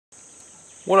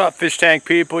What up, fish tank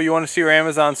people? You want to see where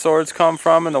Amazon swords come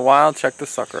from in the wild? Check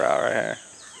this sucker out right here.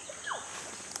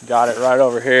 Got it right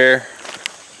over here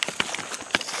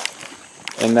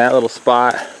in that little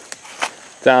spot.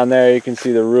 Down there you can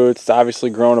see the roots. It's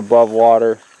obviously grown above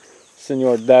water.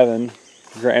 Senor Devin,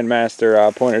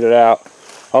 Grandmaster, pointed it out.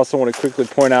 I also want to quickly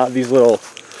point out these little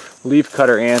leaf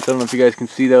cutter ants. I don't know if you guys can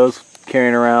see those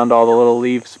carrying around all the little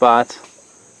leaf spots.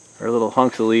 Or little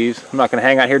hunks of leaves. I'm not going to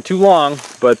hang out here too long,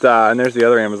 but and there's the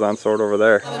other Amazon sword over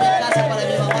there.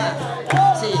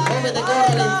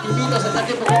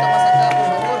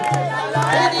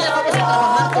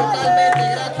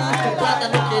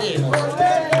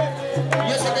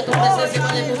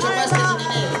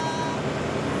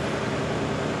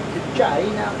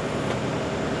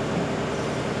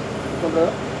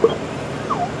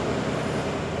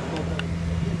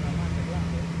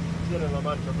 Tienen la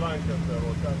mancha blanca,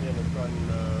 pero también están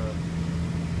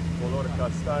color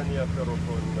castaña, pero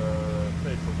con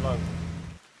pecho blanco.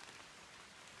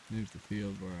 There's the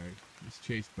field where I was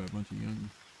chased by a bunch of young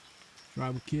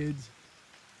tribal kids.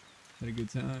 Had a good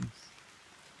time.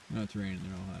 Now it's raining,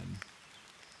 they're all hiding.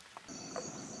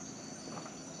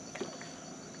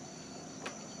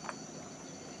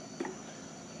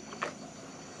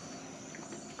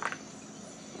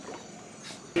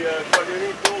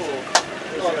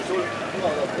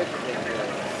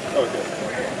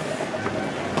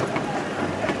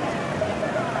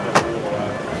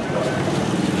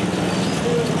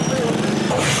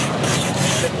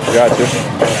 Gotcha.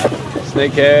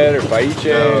 Snakehead or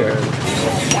Baiche or...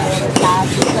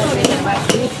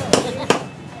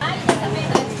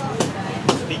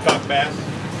 Peacock bass.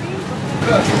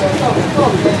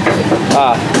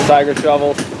 Ah, tiger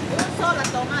shovel.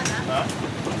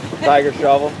 Tiger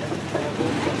shovel.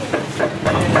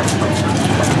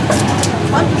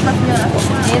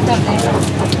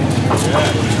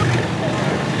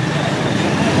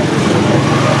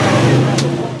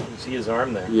 See his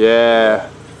arm there? Yeah.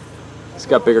 He's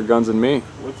got bigger guns than me.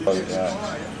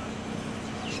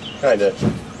 Kinda.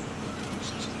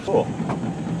 Cool.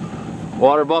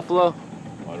 Water buffalo?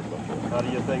 Water buffalo. How do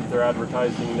you think they're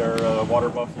advertising their water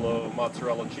buffalo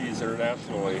mozzarella cheese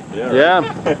internationally? Yeah.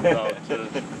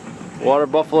 Water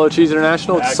buffalo cheese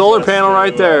international. Solar panel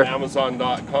right there.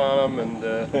 Amazon.com and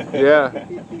yeah.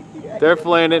 They're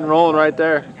filleting it and rolling right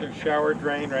there. There's shower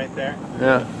drain right there.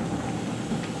 Yeah.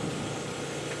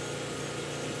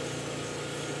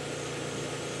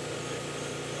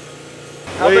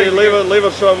 Leave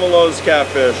us some of those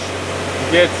catfish.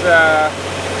 Gets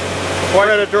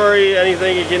Predatory,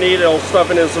 anything he can eat, he'll stuff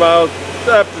in his mouth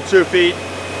up to 2 feet.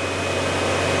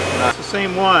 It's the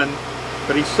same one,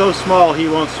 but he's so small he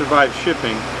won't survive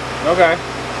shipping. okay.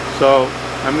 So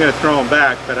I'm going to throw him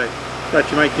back, but I thought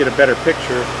you might get a better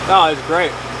picture. No, it's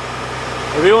great.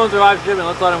 If he won't survive shipping,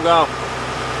 let's let him go.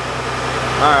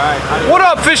 Alright. What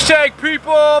up, fish tank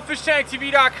people?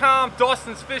 FishTankTV.com.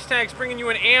 Dawson's Fish Tanks bringing you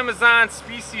an Amazon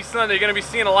Species Sunday. You're going to be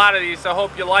seeing a lot of these, so I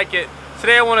hope you like it.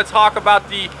 Today I want to talk about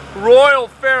the Royal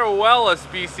Farewella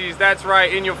species. That's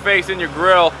right, in your face, in your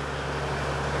grill.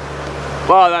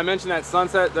 Wow, did I mention that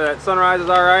sunset, that sunrise is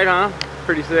alright, huh?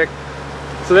 Pretty sick.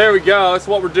 So there we go, that's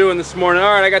what we're doing this morning.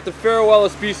 Alright, I got the Farewella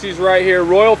species right here,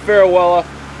 Royal Farewella.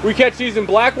 We catch these in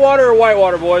black water or white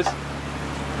water, boys?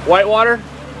 White water?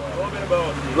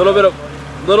 A little bit of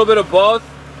both. Little bit of both.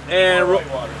 And more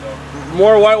white water, though.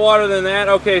 More white water than that?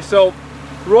 Okay, so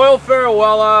Royal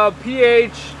Farewella,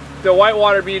 pH, the white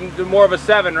water being more of a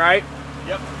 7, right?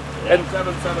 Yep. And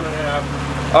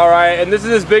 7.5. Alright, and this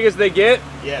is as big as they get?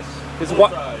 Yes.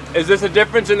 Is this a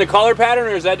difference in the color pattern,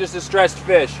 or is that just a stressed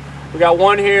fish? We got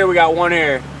one here, we got one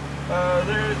here.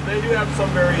 They do have some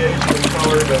variation in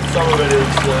color, but some of it is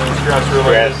stress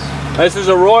related. This is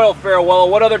a Royal Farewella.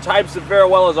 What other types of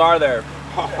Farewellas are there?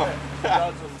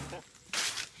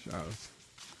 Shows.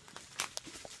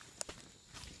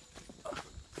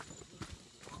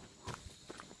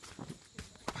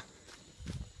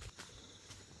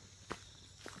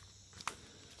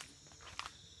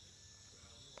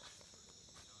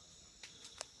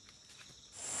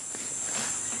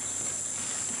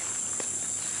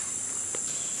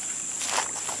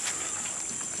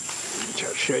 Try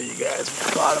to show you guys what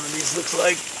the bottom of these looks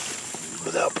like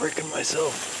without breaking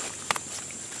myself.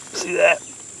 See that?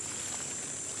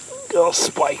 Got all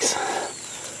spikes.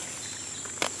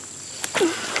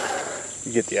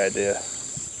 You get the idea.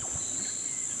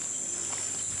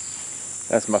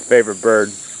 That's my favorite bird.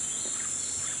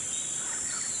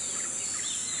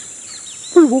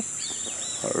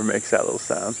 Whoever makes that little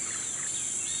sound.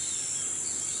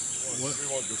 We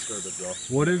won't disturb it, Joe.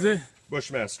 What is it?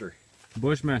 Bushmaster.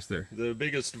 Bushmaster. The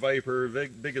biggest viper,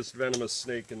 biggest venomous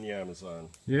snake in the Amazon.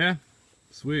 Yeah?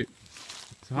 Sweet.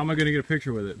 So how am I going to get a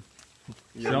picture with it?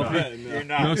 Selfie? You're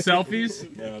not. No selfies?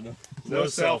 No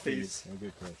selfies.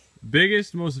 Okay, Chris.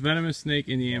 Biggest, most venomous snake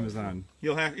in the Amazon.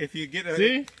 You'll have if you get a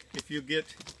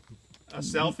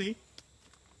selfie.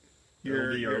 It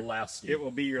will be your lasty. It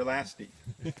will be your lasty.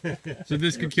 So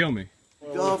this could kill me.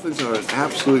 Dolphins are an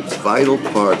absolute vital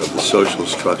part of the social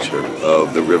structure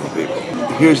of the river people.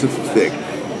 Here's the thing.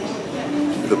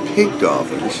 The pink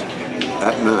dolphins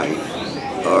at night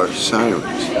are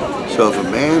sirens. So if a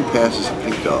man passes a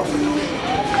pink dolphin,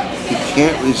 he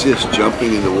can't resist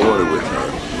jumping in the water with her.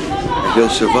 And he'll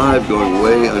survive going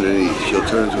way underneath. She'll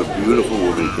turn into a beautiful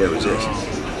woman he can't resist.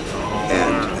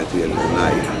 And at the end of the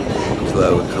night,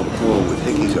 Flo would come home with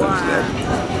hickeys on his neck.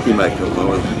 He might come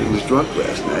home and he was drunk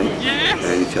last night.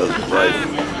 And he tells his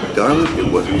wife, darling,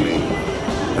 it wasn't me.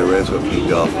 I ran into a pink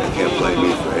dolphin. I can't blame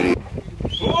me for any.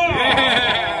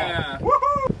 Yeah!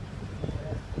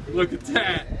 Look at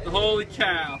that. Holy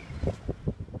cow.